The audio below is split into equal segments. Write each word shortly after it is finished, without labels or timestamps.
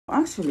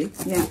Actually,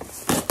 yeah.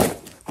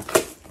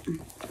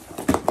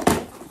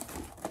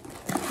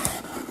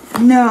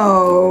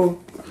 No.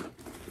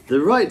 The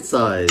right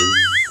size.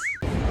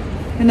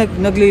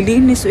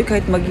 Naglilinis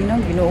kahit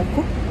maginaw, ginoo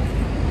ko.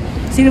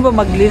 Sino ba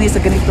maglinis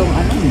sa ganitong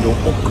ano?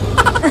 Ginoo.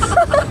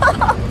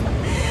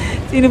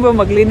 Sino ba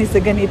maglinis sa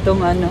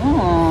ganitong ano,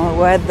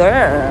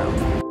 weather?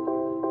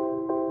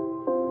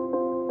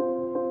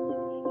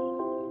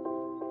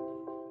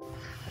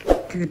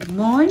 Good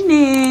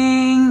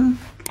morning!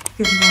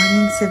 Good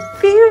morning,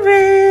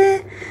 Sapphira!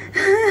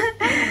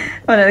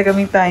 Wala na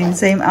kaming time.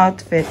 Same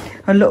outfit.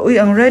 Hello,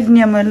 uy, ang red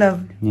niya, my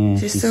love. Yeah,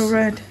 she's so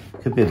red.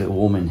 Could be a bit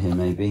warm in here,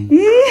 maybe.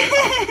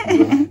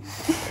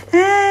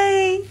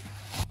 Hi!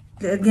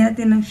 Lagyan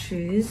natin ng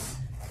shoes.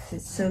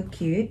 It's so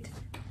cute.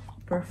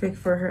 Perfect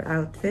for her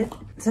outfit.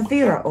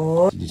 Sapphira,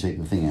 oh. Did you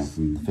take the thing out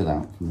from the fill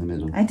out from the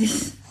middle? I did.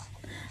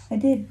 I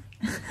did.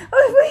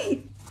 Oh,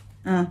 wait!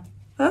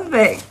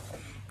 Perfect.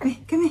 Come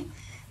here. Come here.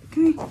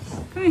 Come here.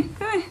 Come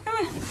here. Come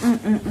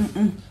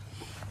here.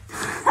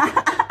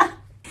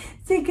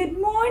 Say good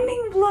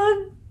morning,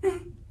 vlog.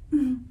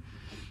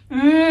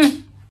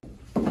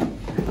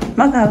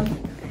 Mother,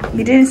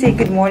 you didn't say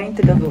good morning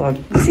to the vlog.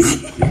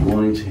 Good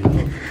morning to you.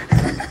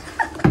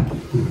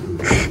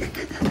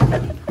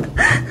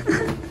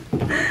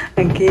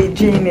 Okay,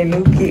 Jane and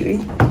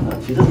Luki.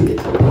 She doesn't get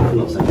to I'm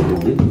not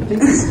saying good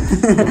morning.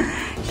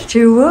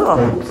 She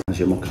will. How's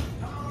your mocha?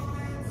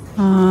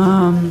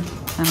 I'm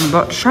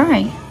about to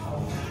try.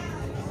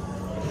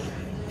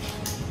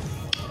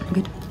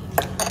 Good.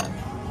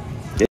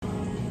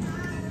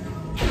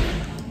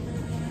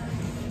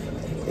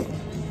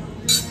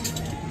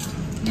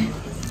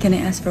 Can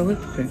I ask for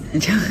whipped cream?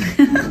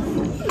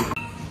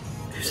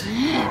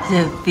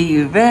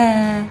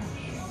 Sapphira,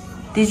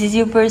 this is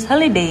your first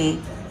holiday.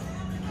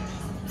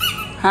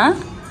 Huh?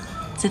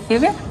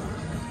 Sapphira?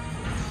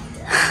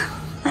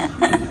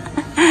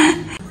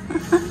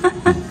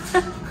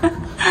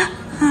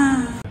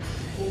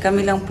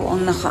 Kami lang po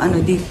ang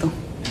nakaano dito.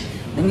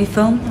 Let me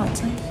film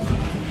outside.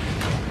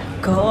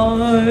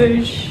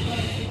 Gosh.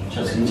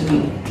 Just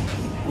continue.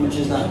 How much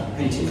is that?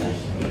 Painting there.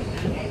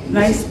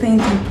 Nice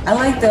painting. I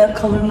like the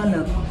color, my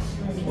love.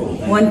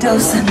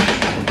 1,000.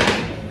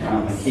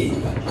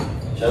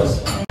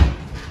 Chelz?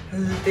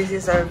 This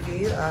is our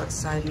view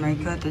outside. My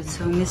God, it's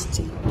so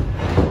misty.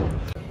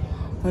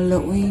 Wala,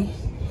 uy.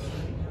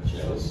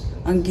 Chelz?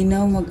 Ang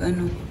ginaw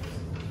mag-ano.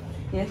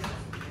 Yes?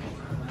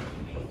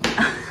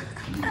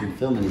 You can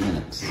film in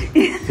minutes.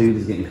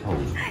 Food is getting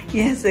cold.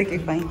 Yes, okay,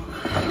 fine.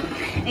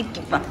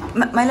 Okay,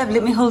 my love,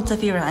 let me hold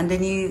Sapphira and then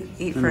you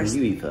eat first.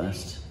 You eat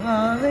first.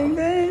 Oh, very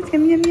good.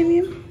 Yum, yum, yum,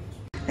 yum.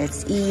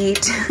 Let's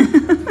eat.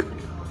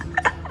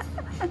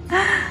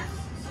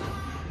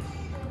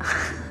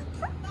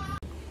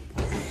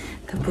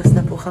 Tapos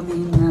na po kami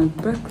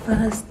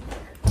mag-breakfast.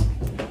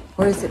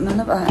 Where is it, my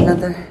love?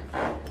 Another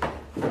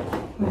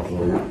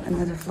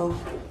floor.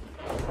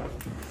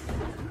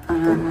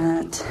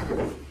 And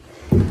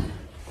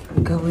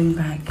we're going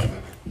back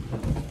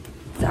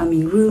sa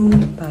aming room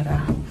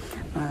para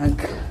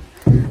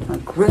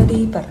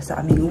mag-ready para sa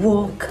aming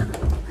walk.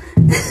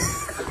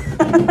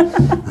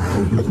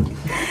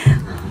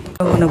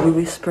 Oh,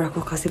 nag-whisper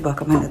ako kasi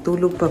baka may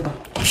natulog pa ba.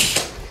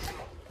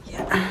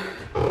 Yeah.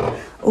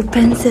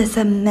 Open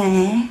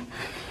sesame.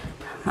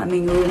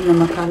 Aming room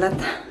na makalat.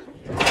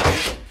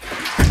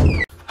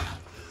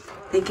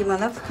 Thank you, my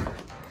love.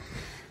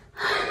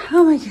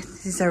 Oh my God,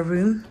 this is our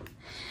room.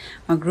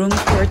 Mag-room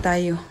tour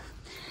tayo.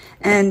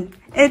 And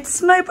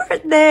it's my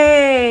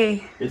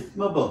birthday! It's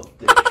my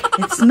birthday.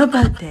 It's my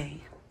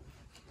birthday.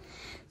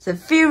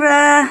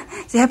 Sapphira!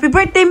 Say happy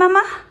birthday,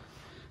 Mama!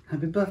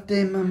 Happy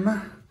birthday,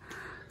 Mama.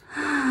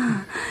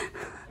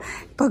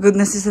 Pagod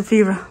na si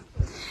Sapphira.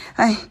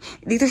 Ay,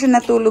 dito siya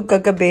natulog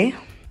kagabi.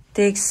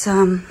 Takes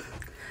a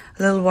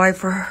little while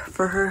for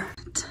her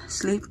to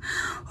sleep.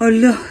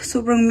 Hala,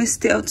 sobrang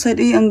misty outside.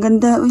 Ay, ang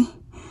ganda, uy.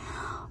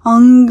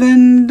 Ang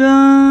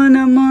ganda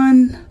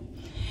naman.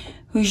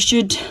 We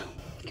should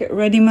get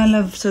ready, my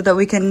love, so that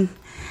we can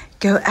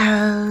go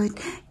out.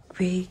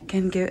 We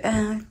can go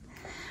out.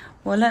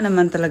 Wala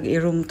naman talaga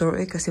i-room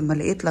tour kasi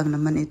maliit lang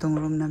naman itong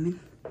room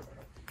namin.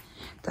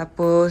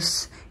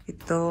 Tapos,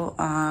 ito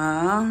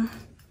ang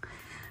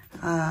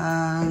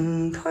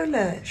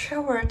toilet,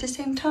 shower at the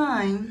same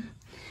time.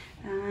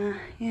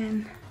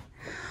 Yan.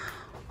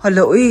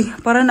 Hala, uy,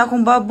 parang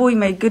akong baboy,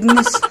 my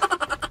goodness.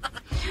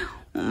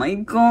 Oh my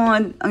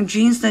God, ang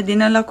jeans na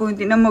dinala ko,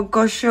 hindi na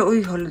magkasya.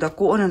 Uy, hala,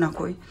 dakuan na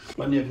ako.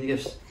 When do you have any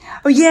gifts?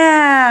 Oh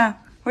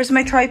yeah! Where's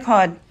my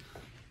tripod?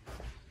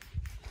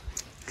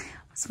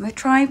 Where's my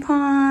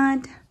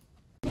tripod?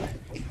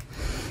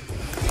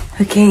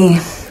 Okay,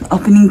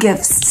 opening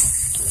gifts.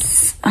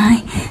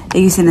 Ay,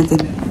 ayusin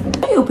natin.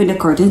 I open the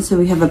curtain so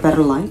we have a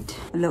better light.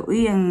 Hala,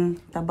 uy,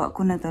 ang taba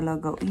ko na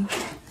talaga, uy.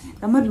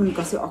 Tamad mo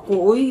kasi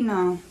ako, uy,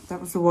 na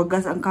tapos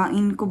wagas ang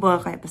kain ko ba,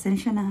 kaya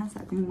pasensya na ha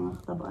sa ating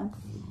mga katabaan.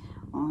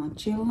 Oh,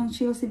 chill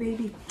si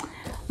baby.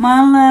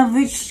 My love,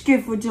 which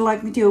gift would you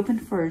like me to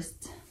open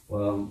first?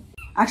 Well,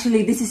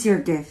 actually, this is your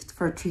gift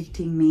for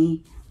treating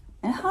me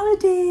a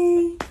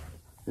holiday.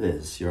 It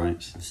is, you're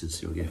right. This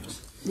is your gift.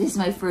 This is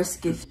my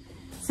first gift.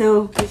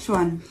 So, which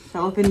one?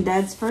 Shall I open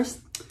Dad's first?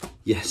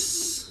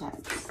 Yes.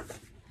 Dad's.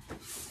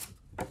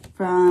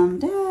 From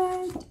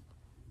Dad.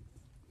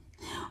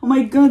 Oh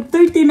my God,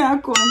 30 na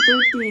ako. I'm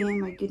 30. Oh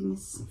my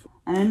goodness.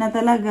 Ano na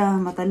talaga?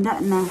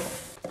 Matanda na.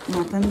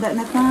 Matanda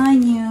na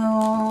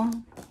tayo.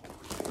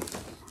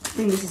 I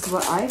think this is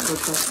what I got.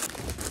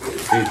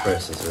 Food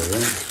processor,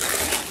 isn't it?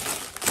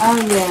 Oh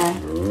yeah.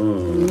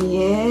 Ooh.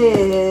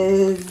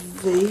 Yes.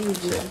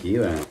 Check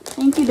you out.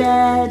 Thank you,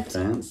 Dad.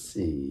 Very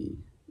fancy.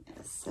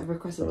 Yes, I've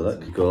requested So this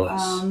look, got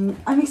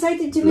I'm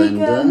excited to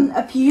blender, make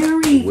a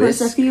puree for whisk.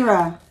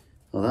 Safira.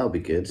 Oh, that'll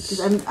be good.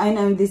 Because I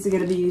know this is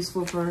gonna be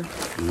useful for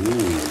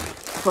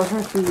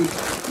her food.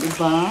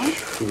 Diba?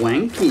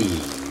 Swanky.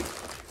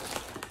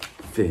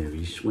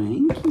 Very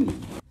swanky.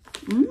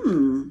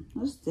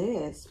 What's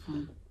this?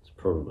 It's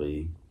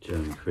probably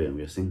German Korean,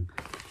 I'm guessing.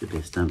 Should be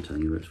a stamp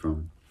telling you where it's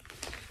from.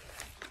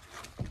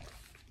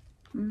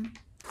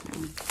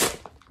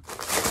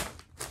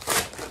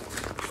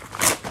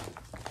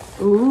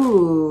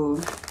 Ooh.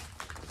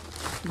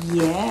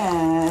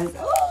 Yes.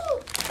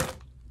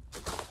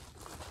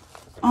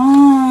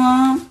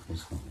 Oh.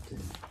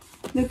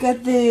 Look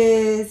at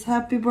this.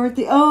 Happy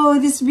birthday. Oh,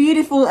 this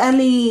beautiful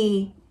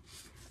Ellie.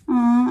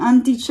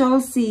 Auntie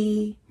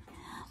Chelsea.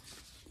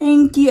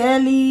 Thank you,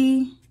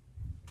 Ellie.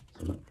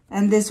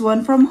 And this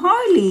one from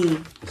Harley.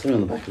 There's something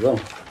on the back as well.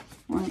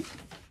 What?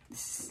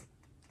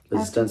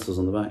 There's stencils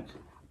on the back.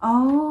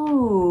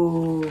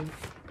 Oh.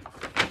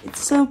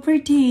 It's so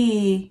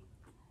pretty.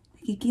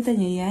 Nakikita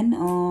nyo yan?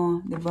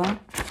 Oh, diba?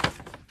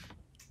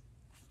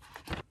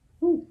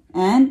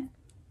 And?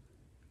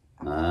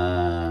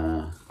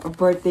 A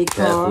birthday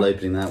card. Careful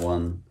opening that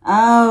one.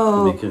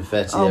 Oh. There'll be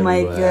confetti everywhere.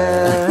 My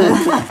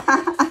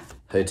God.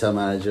 Hotel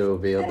manager will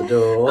be on the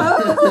door.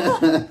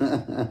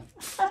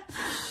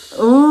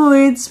 Oh,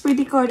 it's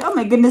pretty card. Oh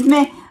my goodness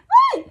me.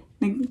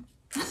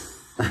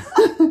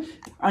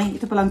 Ay,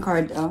 ito palang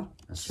card. Oh.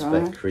 I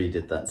suspect Cree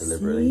did that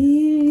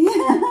deliberately.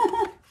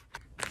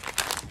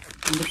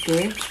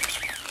 Okay.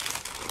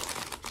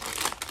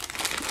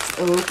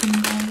 Open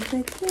the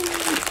cake.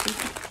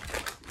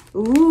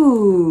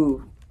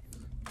 Ooh.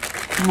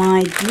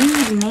 My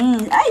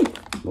goodness. Ay!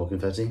 More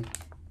confetti?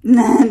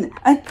 No,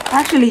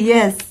 actually,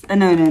 yes.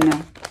 No.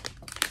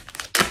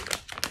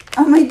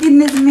 Oh my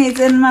goodness me, it's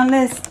in my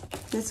list.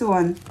 This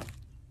one.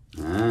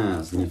 Ah,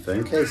 it's a new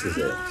phone case, is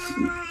it?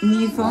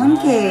 New phone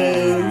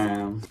case.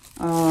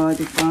 Oh,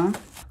 diba?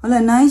 Well, a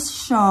nice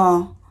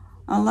shawl.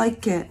 I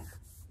like it.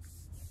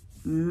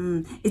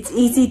 It's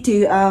easy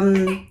to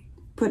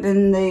put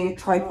in the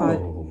tripod.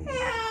 Oh.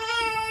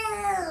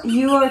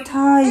 You are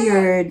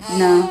tired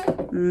now.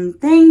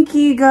 Thank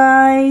you,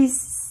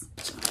 guys.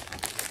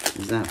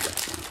 Is that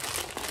better?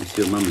 That's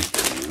your mummy's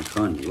doing. I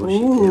can't you?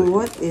 Ooh,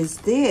 what is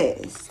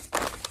this?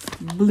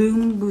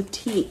 Bloom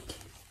Boutique.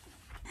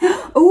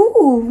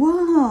 Oh,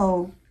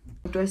 wow.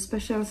 To a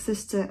special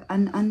sister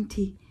and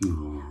auntie.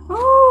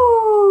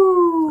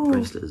 Oh. A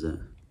bracelet, is it?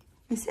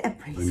 Is it a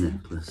bracelet? Or a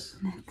necklace?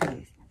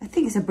 Necklace. I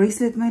think it's a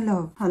bracelet, my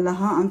love. Hala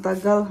ha, ang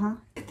tagal ha.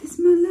 It is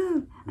my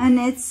love. And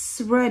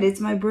it's red, it's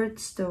my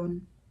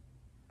birthstone.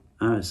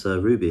 Oh, it's a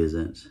ruby, is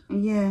it?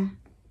 Yeah.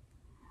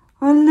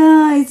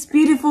 Hala, it's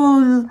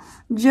beautiful.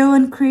 Joe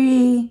and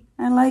Cree.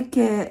 I like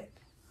it.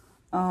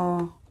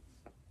 Oh.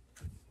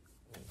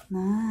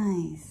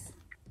 Nice.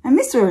 I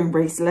miss wearing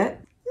bracelet.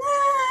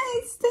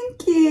 Nice,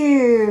 thank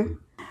you.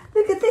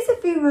 Look at this,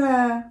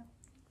 Afira.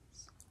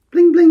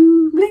 Bling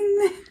bling. Bling,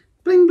 bling.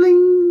 Bling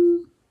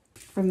bling.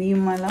 From you,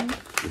 my love.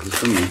 This is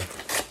from me.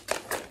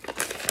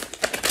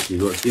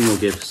 You've got 2 more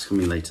gifts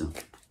coming later.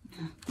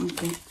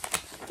 Okay.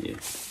 Yeah.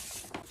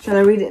 Shall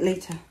I read it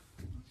later?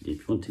 If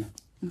you want to.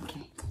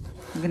 Okay.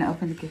 I'm gonna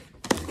open the gift.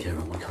 Take care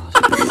of my card.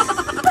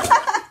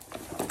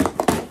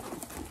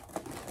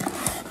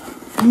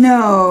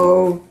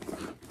 No.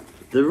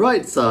 The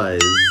right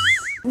size.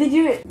 Did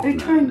you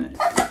return? No.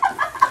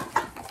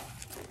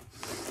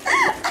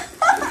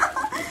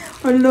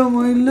 Hello,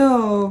 my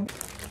love.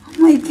 Oh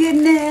my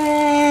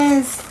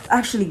goodness.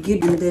 Actually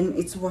good, and then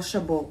it's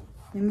washable.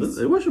 Let me But see.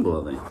 they're washable,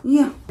 are they?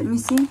 Yeah, let me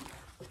see.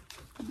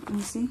 Let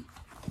me see.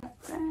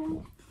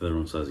 They're the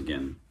wrong size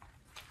again.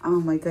 Oh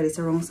my god, it's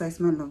the wrong size,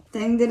 my love.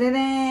 Ding da da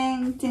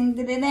ding, ding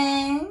da da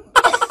ding.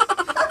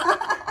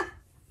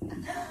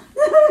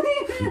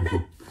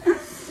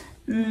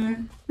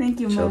 Thank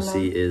you, my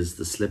Chelsea love. is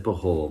the slipper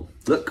hall.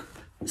 Look,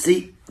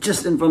 see,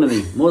 just in front of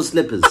me, more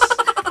slippers.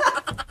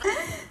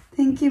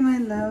 Thank you, my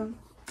love.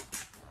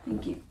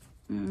 Thank you.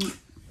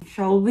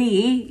 Shall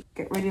we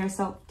get ready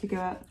ourselves to go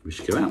out? We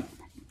should go out.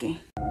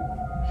 Okay.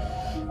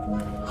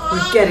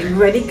 We're getting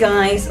ready,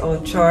 guys.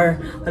 Oh,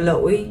 char. Hala,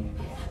 uy.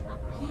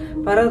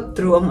 Para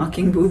true ang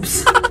aking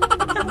boobs.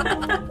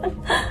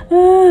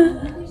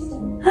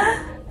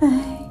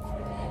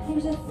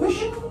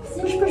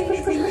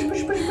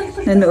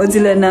 Nanood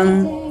sila ng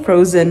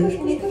Frozen.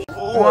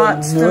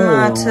 What's the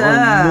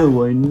matter?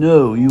 I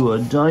know. You are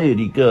a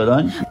diety girl,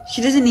 aren't you?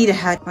 She doesn't need a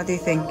hat. What do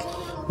you think?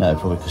 No,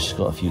 probably because she's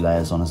got a few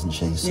layers on, hasn't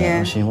she? So,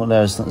 Yeah. What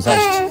layer is that? Is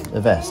that just a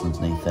vest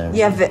underneath there?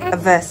 Yeah, a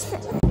vest.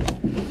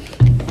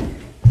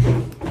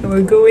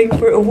 We're going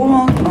for a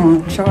walk. Oh,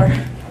 char.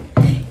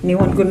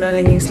 Iniwan ko na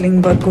lang yung sling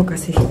bag ko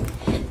kasi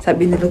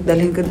sabi nila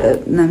dalhin ko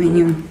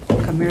namin yung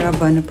camera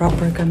ba na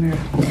proper camera.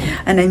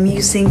 And I'm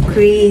using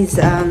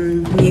Cree's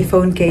new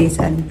phone case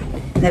and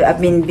I've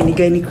been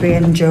binigay ni Cree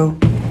and Joe.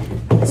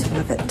 I just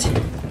love it.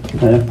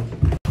 Yeah.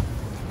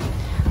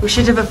 We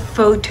should have a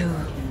photo.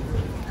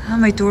 Ah,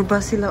 may tour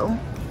bus sila oh.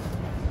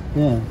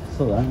 Yeah,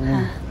 saw that.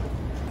 Yeah.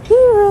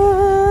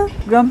 Fira!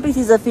 Grumpy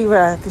si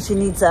Zafira because she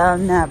needs a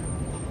nap.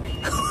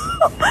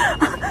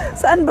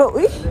 Saan ba?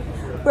 Uy?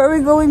 Where are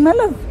we going, my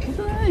love?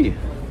 Hey.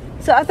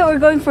 So I thought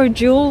we were going for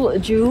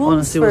Jewels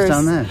Wanna see what's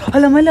down there?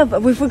 Hala, my love,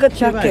 we forgot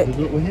jacket.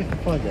 We're here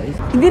for 5 days.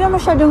 Hindi na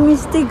masyadong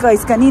misty,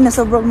 guys. Kanina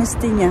sobrang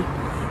misty niya.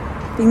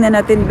 Tingnan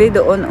natin, be,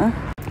 doon, oh.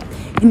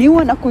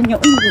 Iniwan ako niya.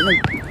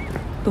 Uy,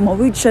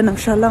 tumawid siya ng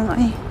siya lang,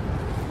 ay.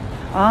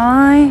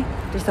 Ay,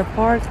 there's a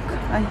park.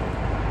 Ay.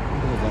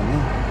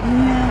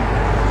 Yeah.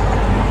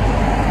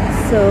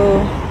 So,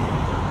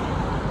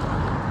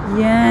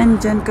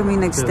 yan, dyan kami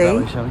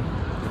nagstay.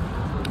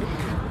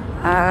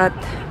 At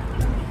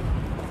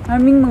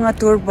maraming mga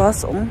tour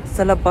bus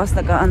sa labas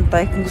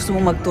nag-aantay kung gusto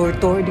mo mag-tour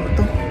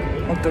dito.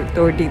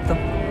 Mag-tour dito.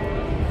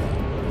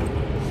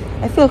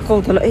 I feel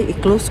cold. Hala,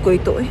 i-close ko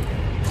ito eh.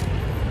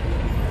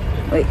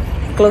 Wait,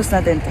 i-close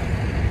natin ito.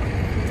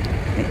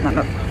 Wait,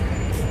 manok.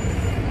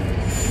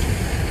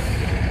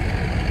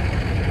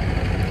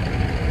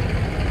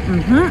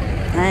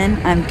 And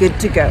I'm good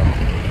to go.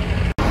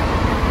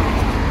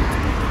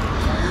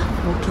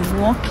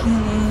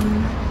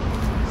 Walking.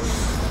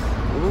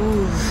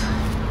 Ooh.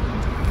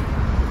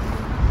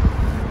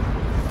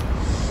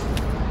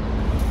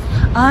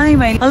 Ay,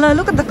 my. Hala,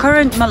 look at the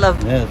current, my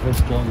love. Yeah, it's very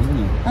strong,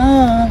 isn't it?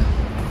 Oh.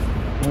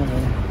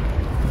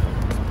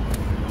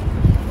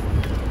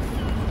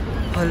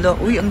 Hala,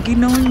 uy, ang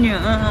ginaw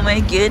niya. Oh my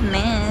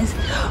goodness.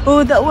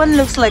 Oh, that one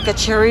looks like a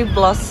cherry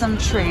blossom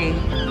tree.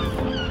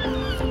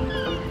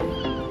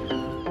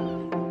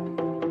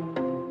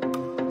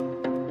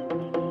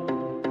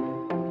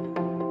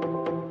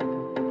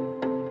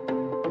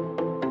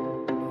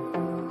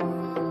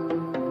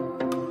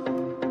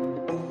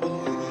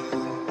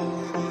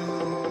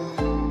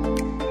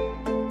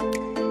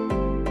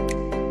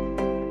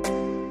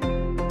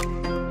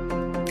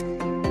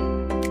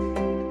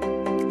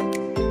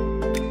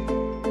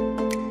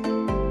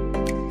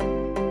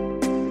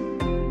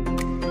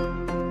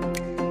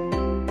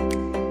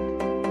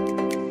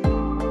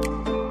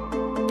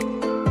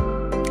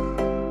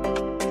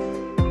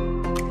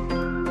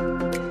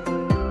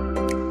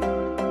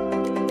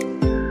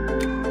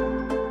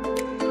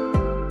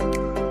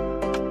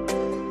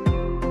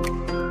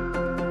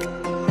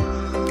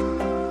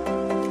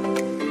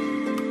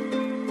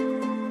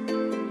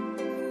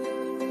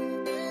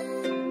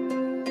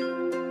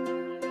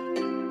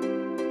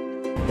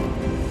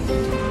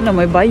 Na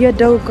may bayad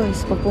daw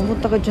guys pag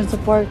pumunta ka dyan sa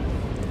park.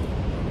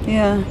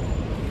 Yeah,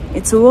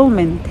 it's well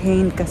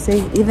maintained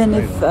kasi even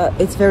if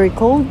it's very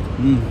cold,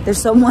 there's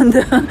someone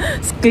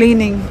that's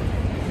cleaning.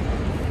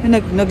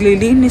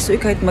 Naglilinis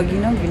kahit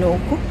maginaw, ginoo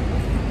ko.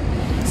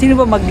 Sino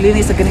ba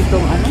maglinis sa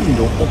ganitong ano?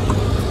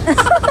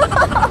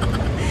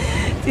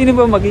 Sino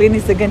ba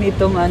maglinis sa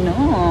ganitong ano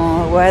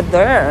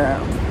weather?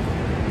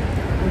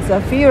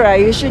 Zafira,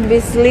 you should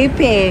be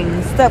sleeping.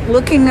 Stop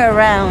looking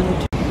around.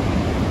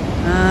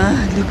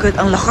 Look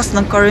at ang lakas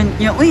ng current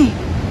niya. Uy!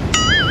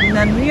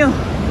 Tingnan niyo.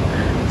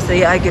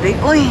 Saya agad.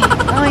 Uy!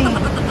 Uy!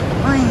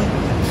 Uy!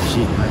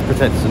 She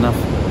protects enough.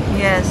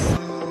 Yes.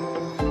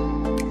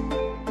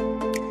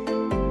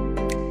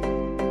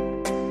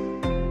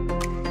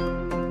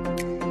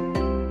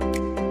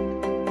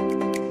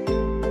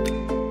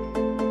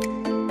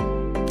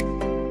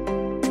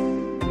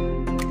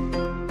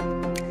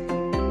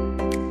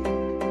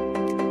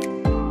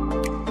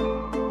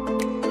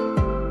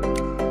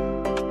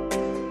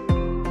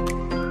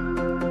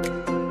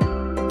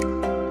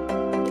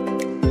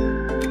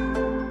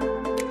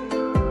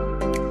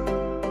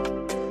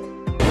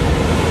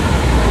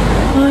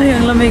 Ay,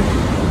 ang lamig.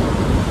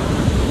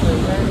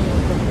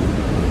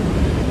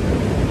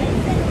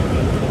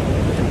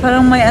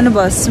 Parang may ano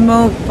ba,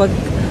 smoke pag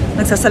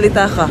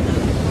nagsasalita ka.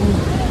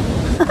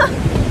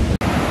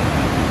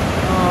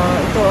 Oh,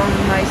 ito ang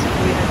nice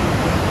view na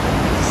dito.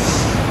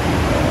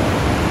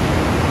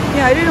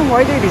 Yeah, I don't know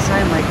why they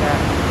design like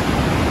that.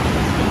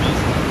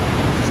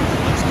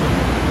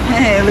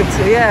 Hey, it looks,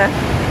 yeah,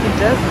 it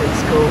does look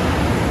cool.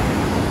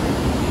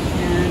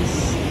 Yes.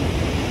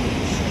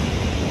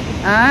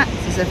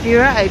 Si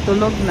Zafira ay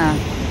tulog na.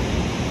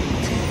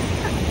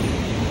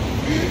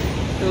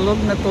 Tulog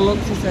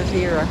si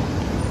Zafira.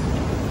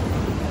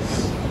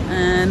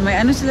 And may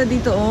ano sila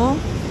dito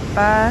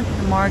Path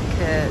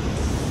Market.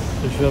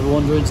 So should we ever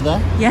wander into there?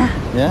 Yeah.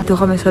 Yeah? Dito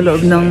kami sa loob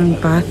ng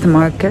Path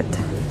Market.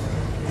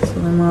 So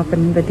may mga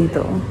paninda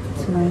dito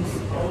It's nice.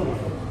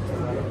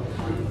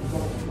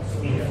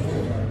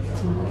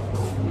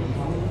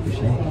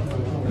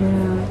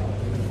 Yeah.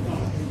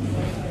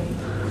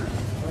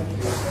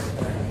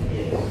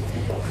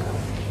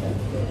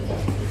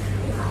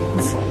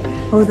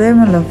 Oh, there,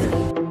 my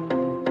love.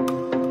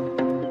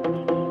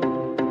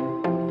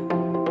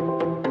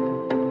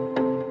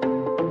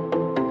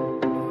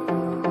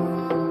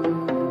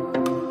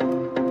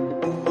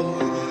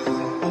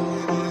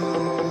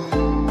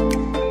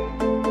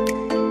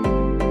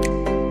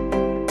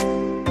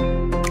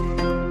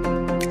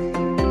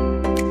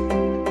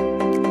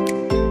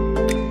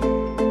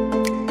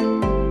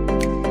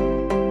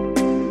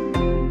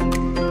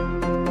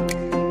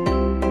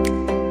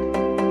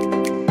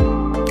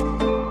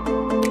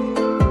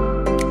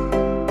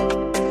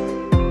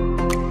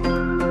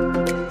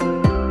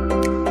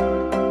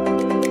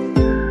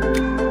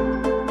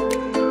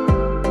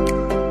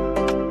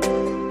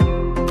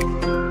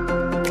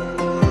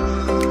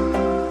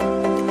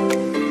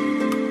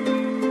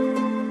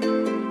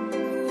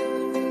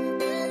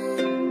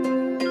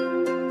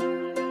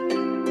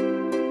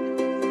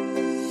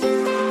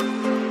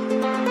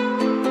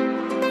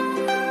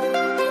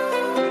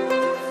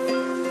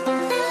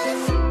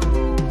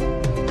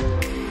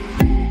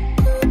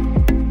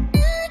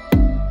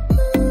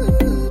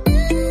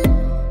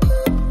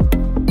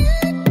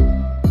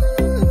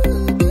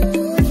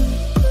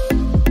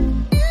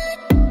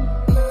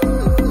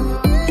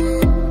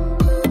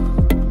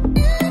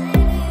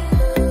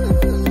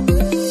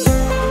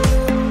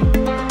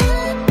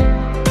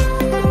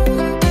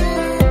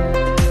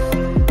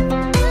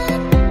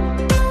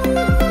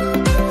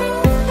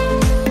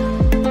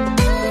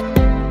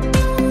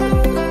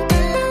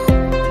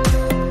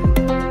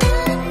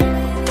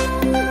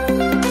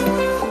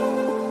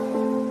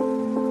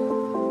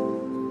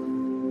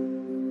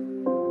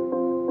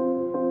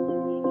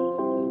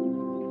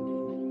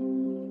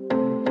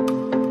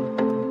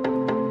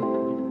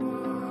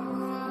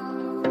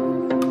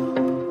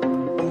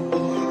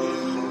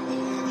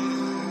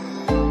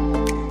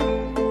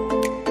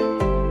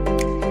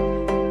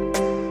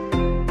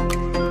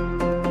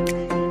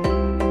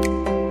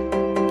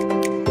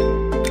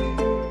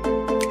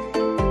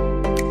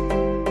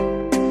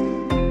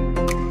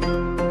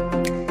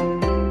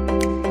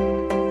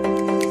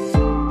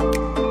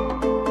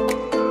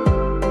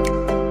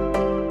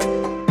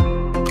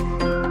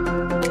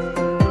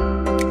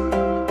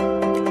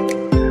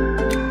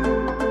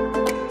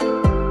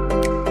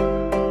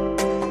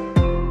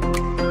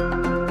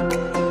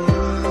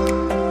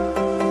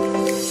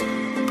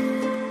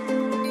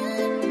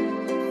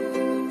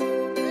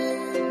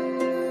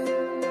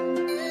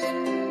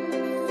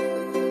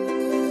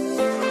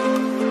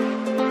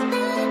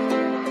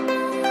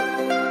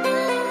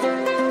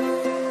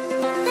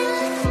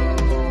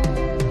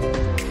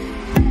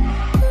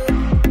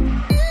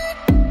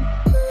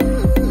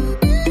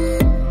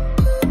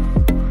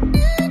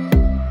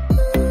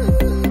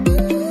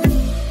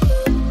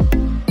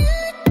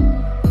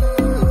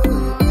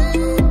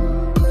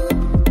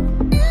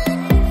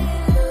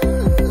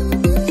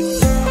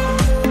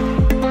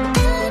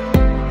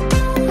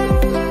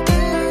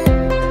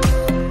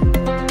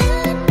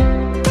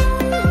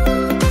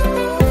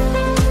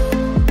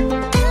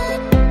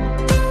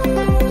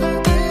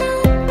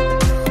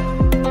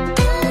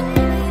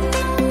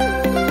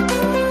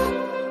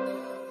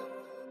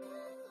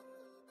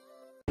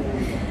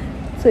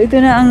 So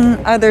ito na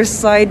ang other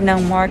side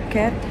ng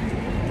market.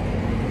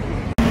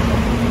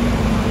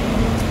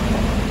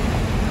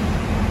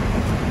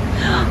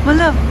 Well,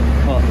 look,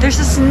 there's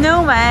a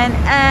snowman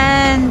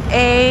and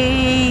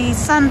a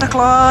Santa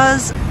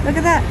Claus. Look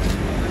at that.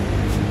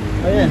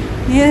 Oh yeah.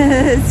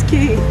 Yeah, it's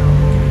cute.